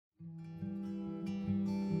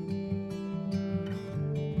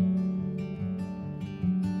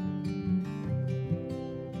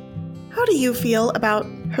How do you feel about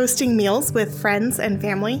hosting meals with friends and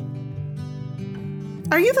family?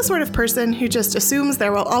 Are you the sort of person who just assumes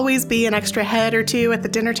there will always be an extra head or two at the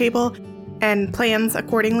dinner table and plans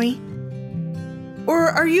accordingly? Or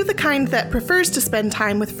are you the kind that prefers to spend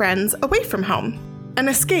time with friends away from home, an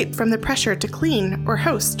escape from the pressure to clean or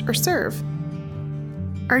host or serve?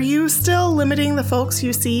 Are you still limiting the folks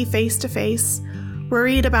you see face to face,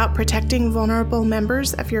 worried about protecting vulnerable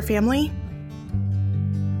members of your family?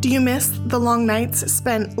 Do you miss the long nights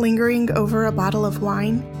spent lingering over a bottle of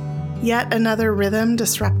wine? Yet another rhythm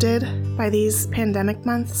disrupted by these pandemic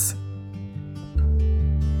months?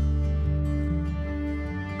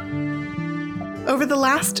 Over the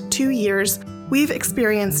last 2 years, we've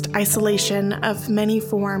experienced isolation of many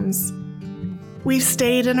forms. We've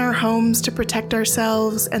stayed in our homes to protect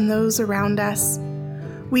ourselves and those around us.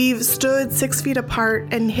 We've stood 6 feet apart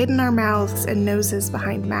and hidden our mouths and noses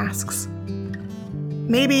behind masks.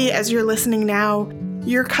 Maybe as you're listening now,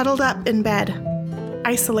 you're cuddled up in bed,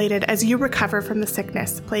 isolated as you recover from the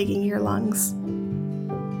sickness plaguing your lungs.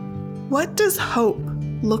 What does hope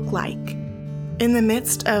look like in the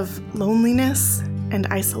midst of loneliness and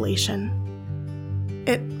isolation?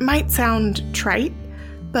 It might sound trite,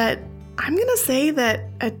 but I'm going to say that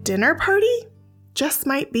a dinner party just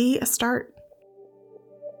might be a start.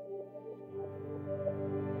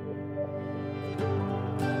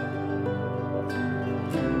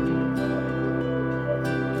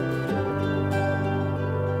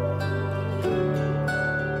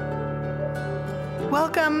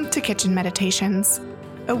 Welcome to Kitchen Meditations,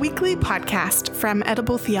 a weekly podcast from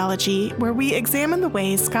Edible Theology where we examine the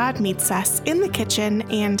ways God meets us in the kitchen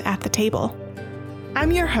and at the table.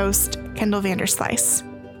 I'm your host, Kendall Vanderslice.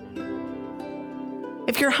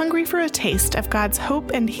 If you're hungry for a taste of God's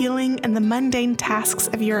hope and healing in the mundane tasks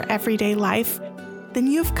of your everyday life, then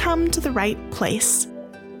you've come to the right place.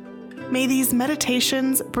 May these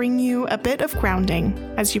meditations bring you a bit of grounding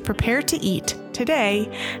as you prepare to eat today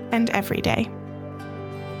and every day.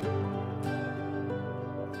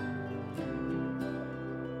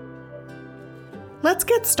 Let's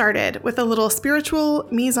get started with a little spiritual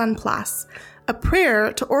mise en place, a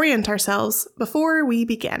prayer to orient ourselves before we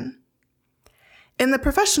begin. In the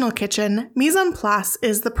professional kitchen, mise en place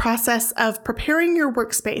is the process of preparing your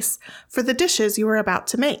workspace for the dishes you are about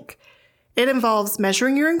to make. It involves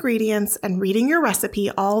measuring your ingredients and reading your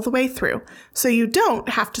recipe all the way through, so you don't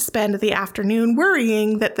have to spend the afternoon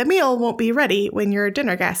worrying that the meal won't be ready when your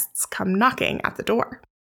dinner guests come knocking at the door.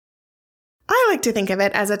 I like to think of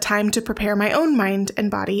it as a time to prepare my own mind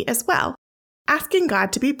and body as well, asking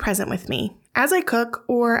God to be present with me as I cook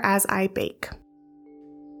or as I bake.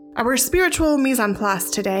 Our spiritual mise en place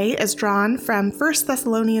today is drawn from 1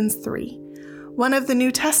 Thessalonians 3, one of the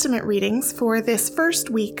New Testament readings for this first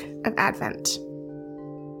week of Advent.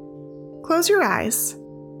 Close your eyes.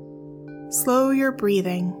 Slow your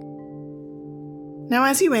breathing. Now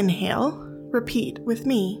as you inhale, repeat with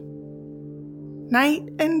me. Night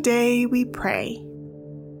and day we pray.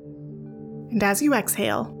 And as you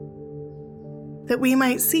exhale, that we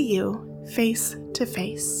might see you face to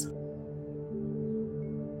face.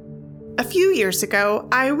 A few years ago,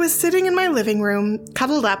 I was sitting in my living room,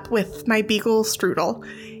 cuddled up with my beagle Strudel,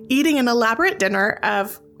 eating an elaborate dinner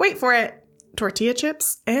of, wait for it, tortilla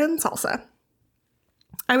chips and salsa.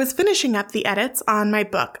 I was finishing up the edits on my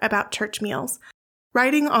book about church meals,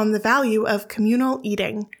 writing on the value of communal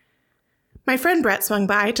eating. My friend Brett swung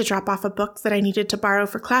by to drop off a book that I needed to borrow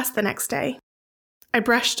for class the next day. I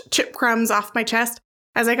brushed chip crumbs off my chest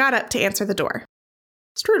as I got up to answer the door.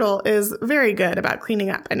 Strudel is very good about cleaning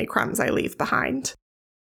up any crumbs I leave behind.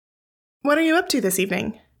 "What are you up to this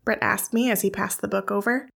evening?" Brett asked me as he passed the book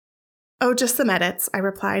over. "Oh, just some edits," I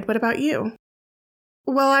replied. "What about you?"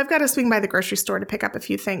 "Well, I've got to swing by the grocery store to pick up a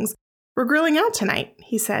few things. We're grilling out tonight,"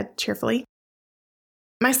 he said cheerfully.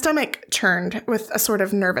 My stomach churned with a sort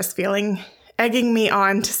of nervous feeling, egging me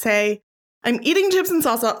on to say, "I'm eating chips and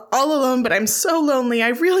salsa all alone, but I'm so lonely. I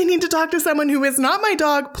really need to talk to someone who is not my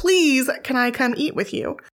dog. Please, can I come eat with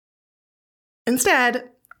you?"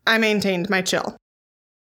 Instead, I maintained my chill.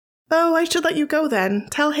 "Oh, I should let you go then.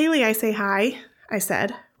 Tell Haley I say hi," I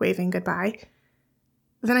said, waving goodbye.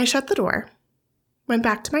 Then I shut the door, went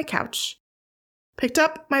back to my couch, picked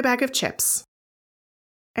up my bag of chips,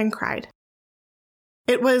 and cried.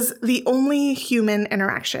 It was the only human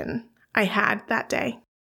interaction I had that day.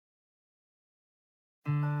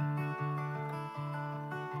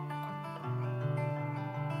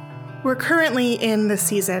 We're currently in the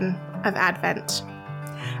season of Advent,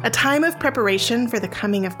 a time of preparation for the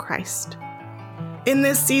coming of Christ. In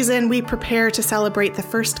this season, we prepare to celebrate the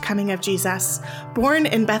first coming of Jesus, born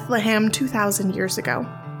in Bethlehem 2,000 years ago.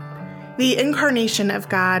 The incarnation of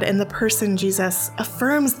God in the person Jesus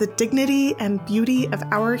affirms the dignity and beauty of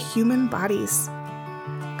our human bodies.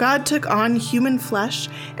 God took on human flesh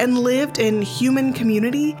and lived in human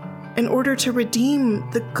community in order to redeem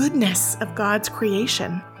the goodness of God's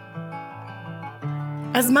creation.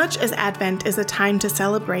 As much as Advent is a time to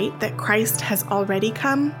celebrate that Christ has already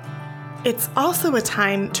come, it's also a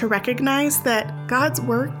time to recognize that God's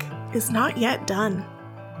work is not yet done.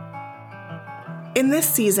 In this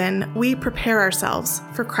season, we prepare ourselves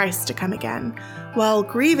for Christ to come again, while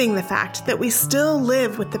grieving the fact that we still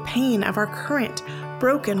live with the pain of our current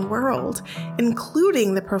broken world,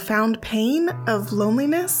 including the profound pain of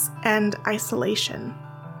loneliness and isolation.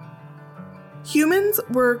 Humans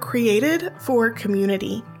were created for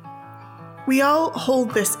community. We all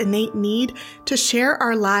hold this innate need to share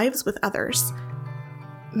our lives with others.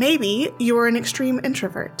 Maybe you are an extreme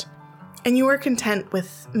introvert, and you are content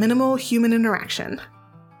with minimal human interaction.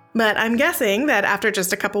 But I'm guessing that after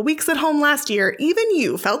just a couple weeks at home last year, even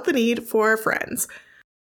you felt the need for friends.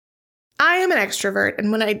 I am an extrovert,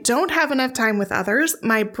 and when I don't have enough time with others,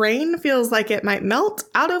 my brain feels like it might melt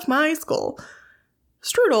out of my skull.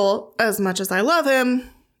 Strudel, as much as I love him,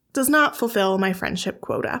 does not fulfill my friendship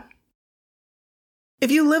quota.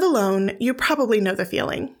 If you live alone, you probably know the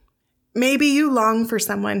feeling. Maybe you long for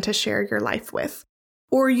someone to share your life with,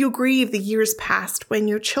 or you grieve the years past when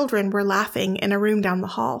your children were laughing in a room down the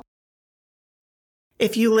hall.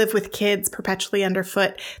 If you live with kids perpetually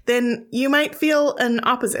underfoot, then you might feel an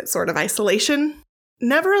opposite sort of isolation,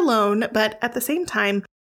 never alone, but at the same time,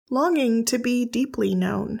 longing to be deeply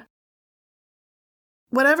known.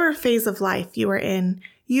 Whatever phase of life you are in,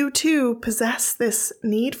 you too possess this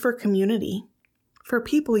need for community, for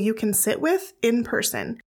people you can sit with in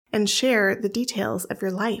person and share the details of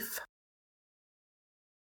your life.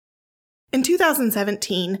 In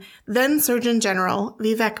 2017, then Surgeon General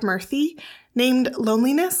Vivek Murthy named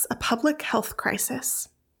loneliness a public health crisis.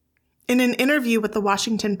 In an interview with the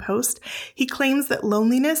Washington Post, he claims that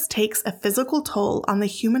loneliness takes a physical toll on the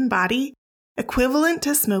human body equivalent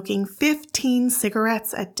to smoking 15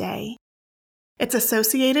 cigarettes a day. It's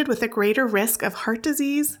associated with a greater risk of heart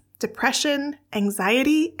disease, depression,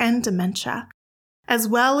 anxiety, and dementia, as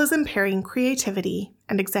well as impairing creativity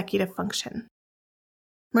and executive function.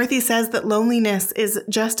 Murthy says that loneliness is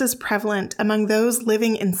just as prevalent among those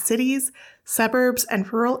living in cities, suburbs,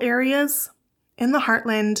 and rural areas, in the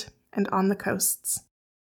heartland, and on the coasts.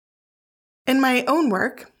 In my own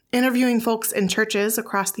work, interviewing folks in churches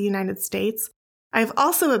across the United States, I've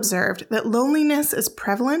also observed that loneliness is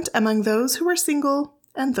prevalent among those who are single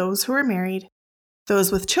and those who are married, those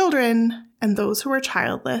with children and those who are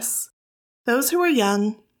childless, those who are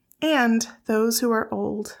young and those who are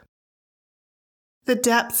old. The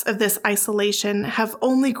depths of this isolation have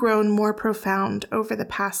only grown more profound over the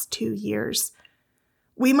past 2 years.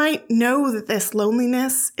 We might know that this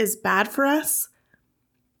loneliness is bad for us,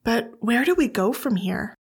 but where do we go from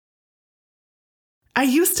here? I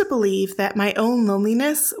used to believe that my own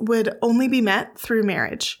loneliness would only be met through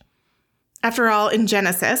marriage. After all, in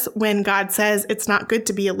Genesis, when God says it's not good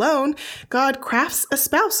to be alone, God crafts a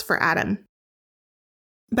spouse for Adam.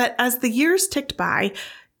 But as the years ticked by,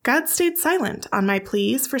 God stayed silent on my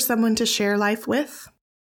pleas for someone to share life with.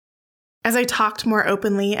 As I talked more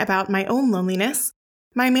openly about my own loneliness,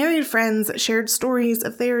 my married friends shared stories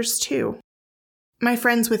of theirs too. My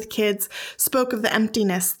friends with kids spoke of the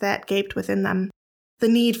emptiness that gaped within them, the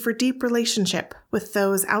need for deep relationship with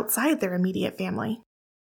those outside their immediate family.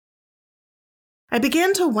 I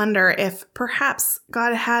began to wonder if perhaps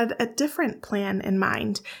God had a different plan in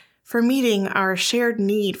mind for meeting our shared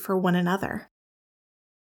need for one another.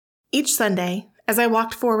 Each Sunday, as I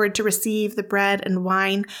walked forward to receive the bread and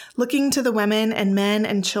wine, looking to the women and men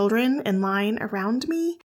and children in line around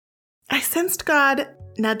me, I sensed God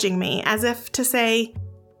nudging me as if to say,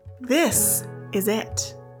 "This is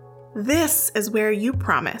it. This is where you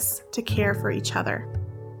promise to care for each other."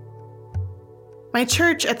 My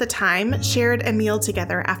church at the time shared a meal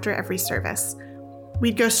together after every service.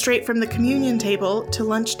 We'd go straight from the communion table to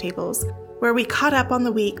lunch tables, where we caught up on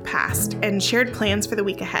the week past and shared plans for the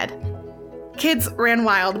week ahead. Kids ran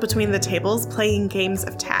wild between the tables playing games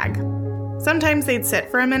of tag. Sometimes they'd sit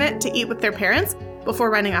for a minute to eat with their parents before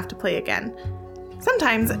running off to play again.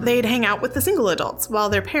 Sometimes they'd hang out with the single adults while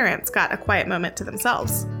their parents got a quiet moment to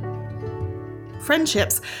themselves.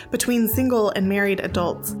 Friendships between single and married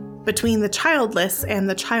adults, between the childless and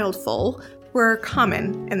the childful, were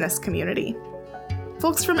common in this community.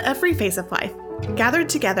 Folks from every phase of life gathered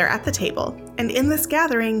together at the table, and in this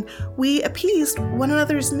gathering, we appeased one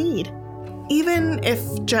another's need, even if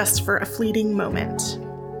just for a fleeting moment.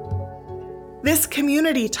 This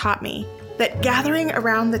community taught me that gathering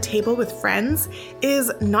around the table with friends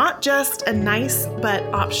is not just a nice but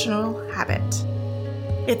optional habit.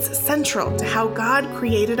 It's central to how God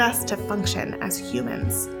created us to function as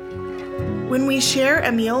humans. When we share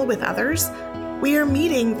a meal with others, we are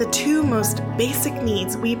meeting the two most basic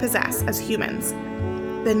needs we possess as humans: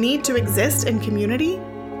 the need to exist in community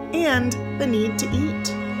and the need to eat.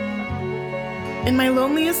 In my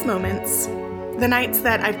loneliest moments, the nights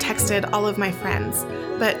that I've texted all of my friends,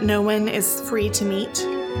 but no one is free to meet,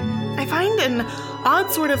 I find an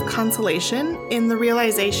odd sort of consolation in the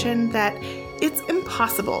realization that it's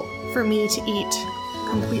impossible for me to eat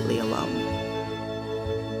completely alone.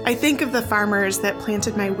 I think of the farmers that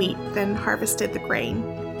planted my wheat, then harvested the grain,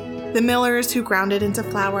 the millers who ground it into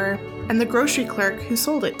flour, and the grocery clerk who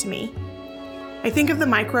sold it to me. I think of the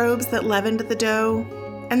microbes that leavened the dough,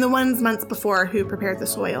 and the ones months before who prepared the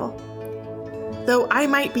soil. Though I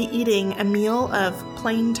might be eating a meal of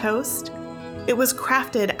plain toast, it was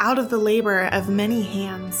crafted out of the labor of many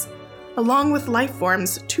hands, along with life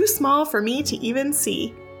forms too small for me to even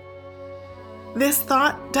see. This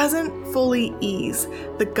thought doesn't fully ease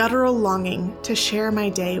the guttural longing to share my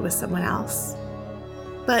day with someone else,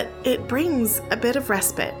 but it brings a bit of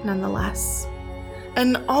respite nonetheless.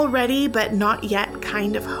 An already but not yet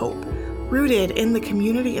kind of hope, rooted in the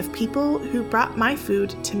community of people who brought my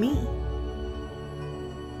food to me.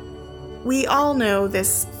 We all know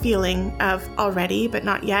this feeling of already but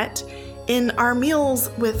not yet in our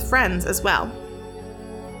meals with friends as well.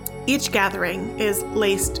 Each gathering is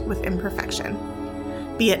laced with imperfection,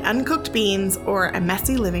 be it uncooked beans or a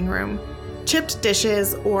messy living room, chipped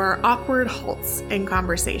dishes or awkward halts in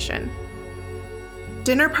conversation.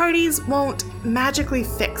 Dinner parties won't magically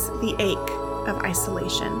fix the ache of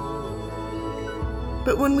isolation.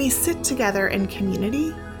 But when we sit together in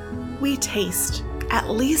community, we taste, at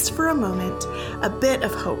least for a moment, a bit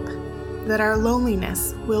of hope that our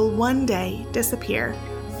loneliness will one day disappear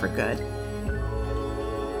for good.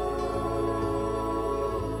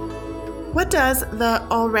 What does the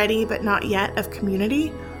already but not yet of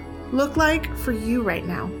community look like for you right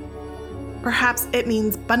now? Perhaps it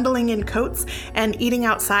means bundling in coats and eating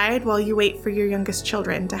outside while you wait for your youngest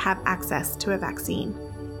children to have access to a vaccine.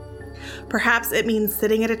 Perhaps it means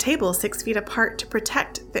sitting at a table 6 feet apart to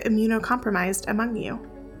protect the immunocompromised among you.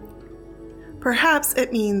 Perhaps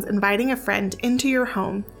it means inviting a friend into your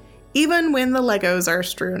home, even when the Legos are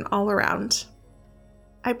strewn all around.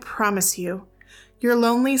 I promise you, your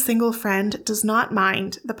lonely single friend does not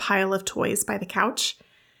mind the pile of toys by the couch.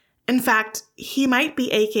 In fact, he might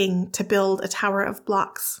be aching to build a tower of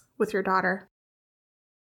blocks with your daughter.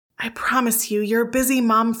 I promise you, your busy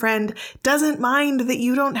mom friend doesn't mind that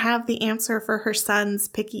you don't have the answer for her son's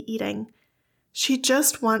picky eating. She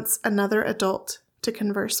just wants another adult to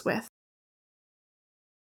converse with.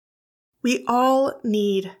 We all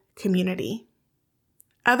need community.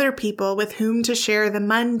 Other people with whom to share the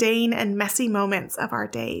mundane and messy moments of our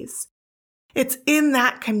days. It's in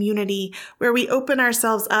that community where we open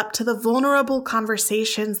ourselves up to the vulnerable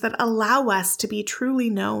conversations that allow us to be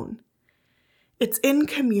truly known. It's in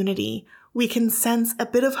community we can sense a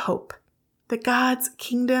bit of hope that God's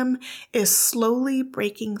kingdom is slowly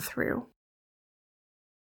breaking through.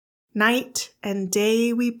 Night and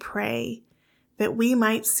day we pray that we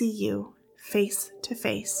might see you face to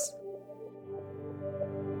face.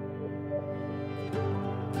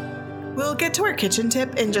 We'll get to our kitchen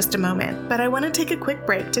tip in just a moment, but I want to take a quick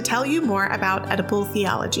break to tell you more about Edible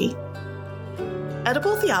Theology.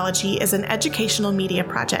 Edible Theology is an educational media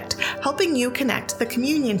project helping you connect the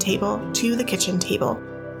communion table to the kitchen table.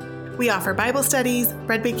 We offer Bible studies,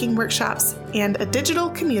 bread baking workshops, and a digital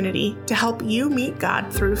community to help you meet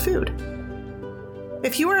God through food.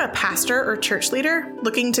 If you are a pastor or church leader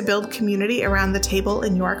looking to build community around the table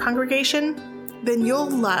in your congregation, then you'll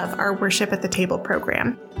love our Worship at the Table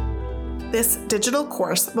program. This digital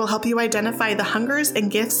course will help you identify the hungers and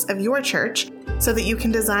gifts of your church so that you can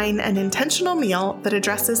design an intentional meal that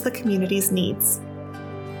addresses the community's needs.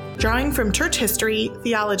 Drawing from church history,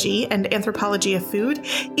 theology, and anthropology of food,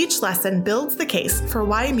 each lesson builds the case for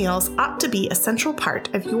why meals ought to be a central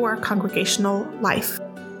part of your congregational life.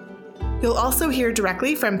 You'll also hear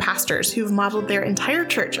directly from pastors who've modeled their entire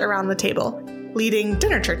church around the table, leading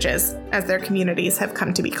dinner churches, as their communities have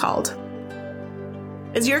come to be called.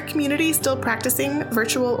 Is your community still practicing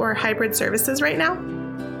virtual or hybrid services right now?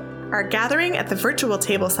 Our Gathering at the Virtual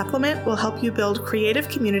Table supplement will help you build creative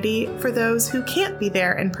community for those who can't be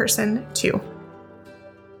there in person, too.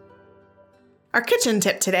 Our kitchen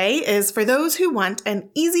tip today is for those who want an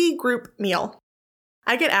easy group meal.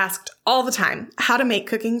 I get asked all the time how to make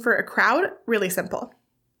cooking for a crowd really simple.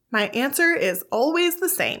 My answer is always the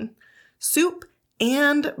same: soup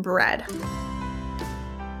and bread.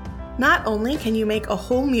 Not only can you make a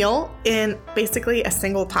whole meal in basically a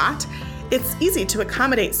single pot, it's easy to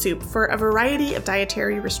accommodate soup for a variety of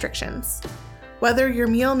dietary restrictions. Whether your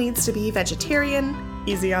meal needs to be vegetarian,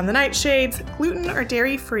 easy on the nightshades, gluten or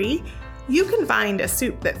dairy-free, you can find a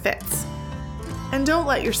soup that fits. And don't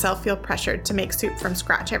let yourself feel pressured to make soup from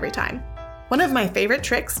scratch every time. One of my favorite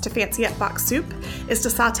tricks to fancy up box soup is to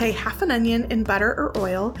saute half an onion in butter or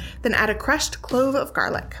oil, then add a crushed clove of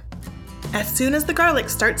garlic. As soon as the garlic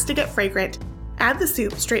starts to get fragrant, add the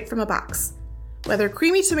soup straight from a box. Whether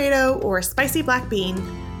creamy tomato or spicy black bean,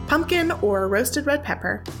 pumpkin or roasted red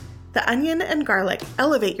pepper, the onion and garlic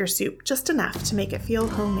elevate your soup just enough to make it feel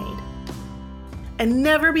homemade. And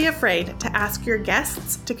never be afraid to ask your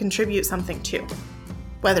guests to contribute something too.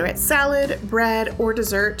 Whether it's salad, bread, or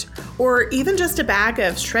dessert, or even just a bag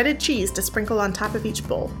of shredded cheese to sprinkle on top of each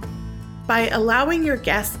bowl. By allowing your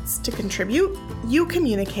guests to contribute, you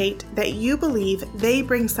communicate that you believe they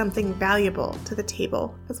bring something valuable to the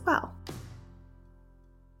table as well.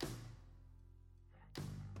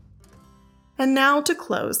 And now to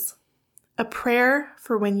close, a prayer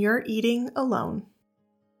for when you're eating alone.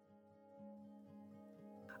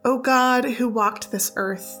 O God, who walked this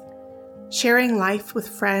earth, sharing life with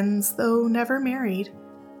friends, though never married,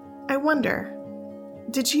 I wonder,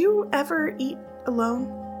 did you ever eat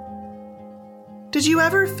alone? Did you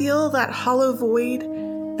ever feel that hollow void,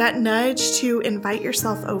 that nudge to invite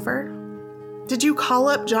yourself over? Did you call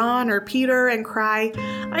up John or Peter and cry,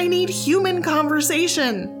 "I need human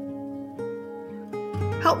conversation"?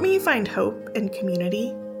 Help me find hope and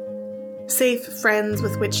community, safe friends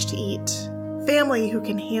with which to eat, family who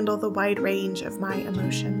can handle the wide range of my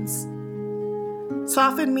emotions.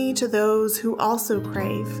 Soften me to those who also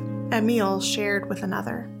crave a meal shared with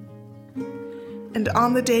another. And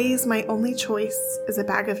on the days my only choice is a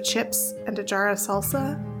bag of chips and a jar of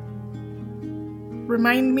salsa,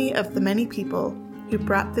 remind me of the many people who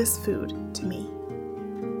brought this food to me.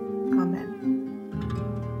 Amen.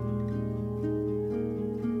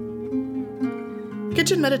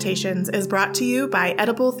 Kitchen Meditations is brought to you by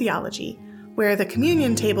Edible Theology, where the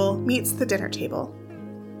communion table meets the dinner table.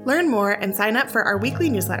 Learn more and sign up for our weekly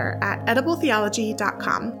newsletter at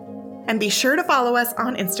edibletheology.com. And be sure to follow us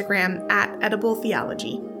on Instagram at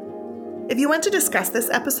edibletheology. If you want to discuss this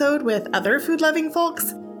episode with other food-loving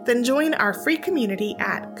folks, then join our free community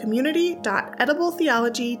at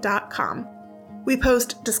community.edibletheology.com. We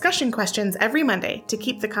post discussion questions every Monday to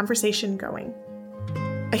keep the conversation going.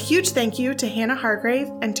 A huge thank you to Hannah Hargrave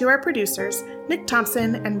and to our producers, Nick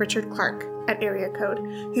Thompson and Richard Clark at Area Code,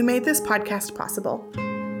 who made this podcast possible.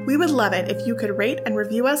 We would love it if you could rate and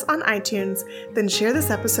review us on iTunes, then share this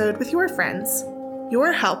episode with your friends.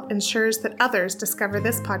 Your help ensures that others discover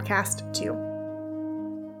this podcast too.